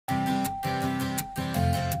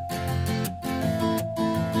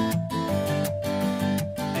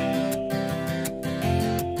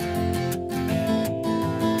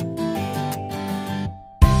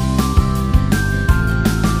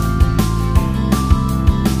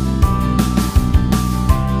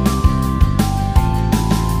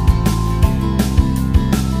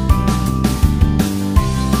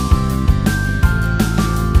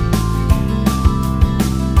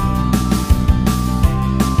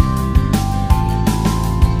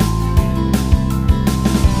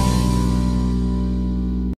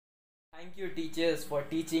teachers for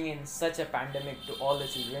teaching in such a pandemic to all the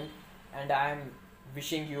children, and I am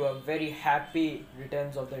wishing you a very happy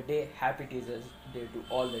returns of the day. Happy Teachers Day to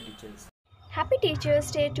all the teachers. Happy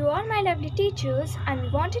Teachers Day to all my lovely teachers,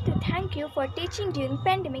 and wanted to thank you for teaching during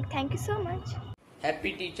pandemic. Thank you so much.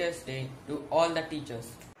 Happy Teachers Day to all the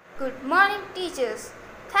teachers. Good morning, teachers.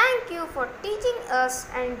 Thank you for teaching us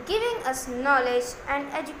and giving us knowledge and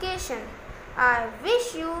education. I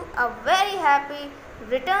wish you a very happy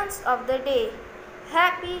returns of the day.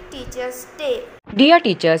 Happy Teachers Day. Dear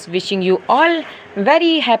teachers, wishing you all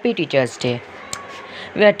very happy Teachers Day.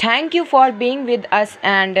 Well, thank you for being with us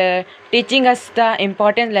and teaching us the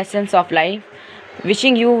important lessons of life.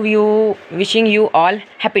 Wishing you all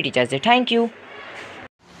happy Teachers Day. Thank you.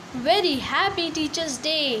 Very happy Teachers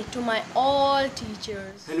Day to my all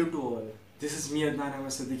teachers. Hello to all. This is me Adnan. I'm a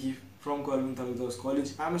Siddiqui from COLVIN TALUQDARS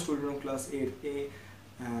COLLEGE. I'm a student of class 8A,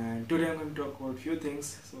 and today I'm going to talk about a few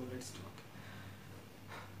things. So let's talk.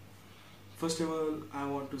 First of all, I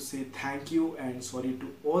want to say thank you and sorry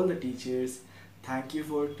to all the teachers. Thank you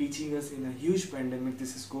for teaching us in a huge pandemic.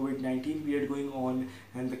 This is COVID-19 period going on,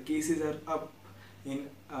 and the cases are up in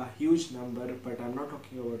a huge number, but I'm not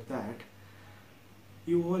talking about that.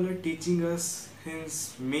 You all are teaching us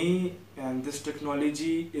since May, and this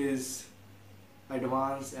technology is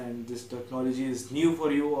advanced and this technology is new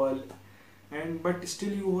for you all, but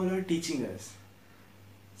still you all are teaching us.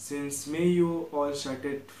 Since May you all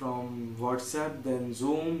started from WhatsApp, then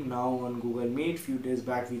Zoom, now on Google Meet. Few days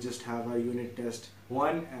back we just have our unit test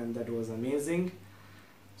 1 and that was amazing.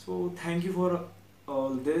 So thank you for all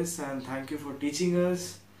this and thank you for teaching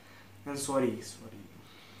us, and sorry.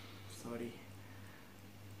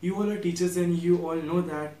 You all are teachers and you all know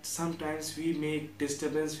that sometimes we make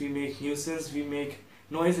disturbance, we make nuisance, we make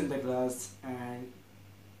noise in the class, and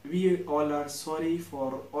we all are sorry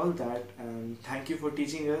for all that, and thank you for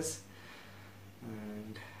teaching us.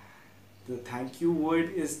 And the thank you word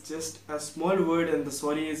is just a small word and the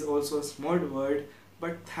sorry is also a small word,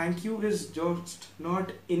 but thank you is just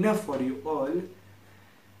not enough for you all,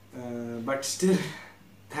 but still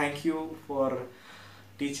thank you for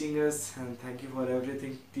teaching us and thank you for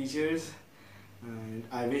everything, teachers. And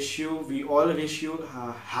we all wish you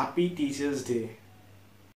a happy Teachers Day.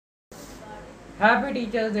 Happy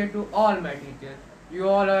Teachers Day to all my teachers. You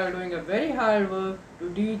all are doing a very hard work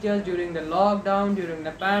to teach us during the lockdown, during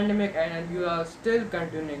the pandemic, and you are still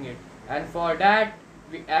continuing it. And for that,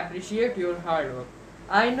 we appreciate your hard work.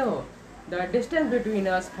 I know the distance between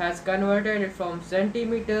us has converted it from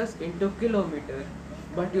centimeters into kilometers,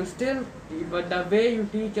 but the way you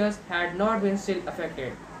teach us had not been still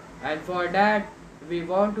affected. And for that, we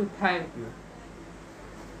want to thank you.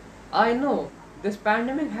 I know this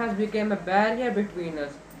pandemic has become a barrier between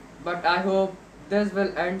us, but I hope this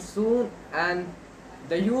will end soon and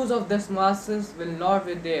the use of these masks will not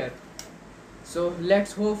be there. So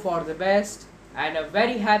let's hope for the best, and a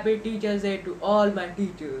very happy Teachers Day to all my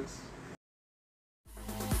teachers.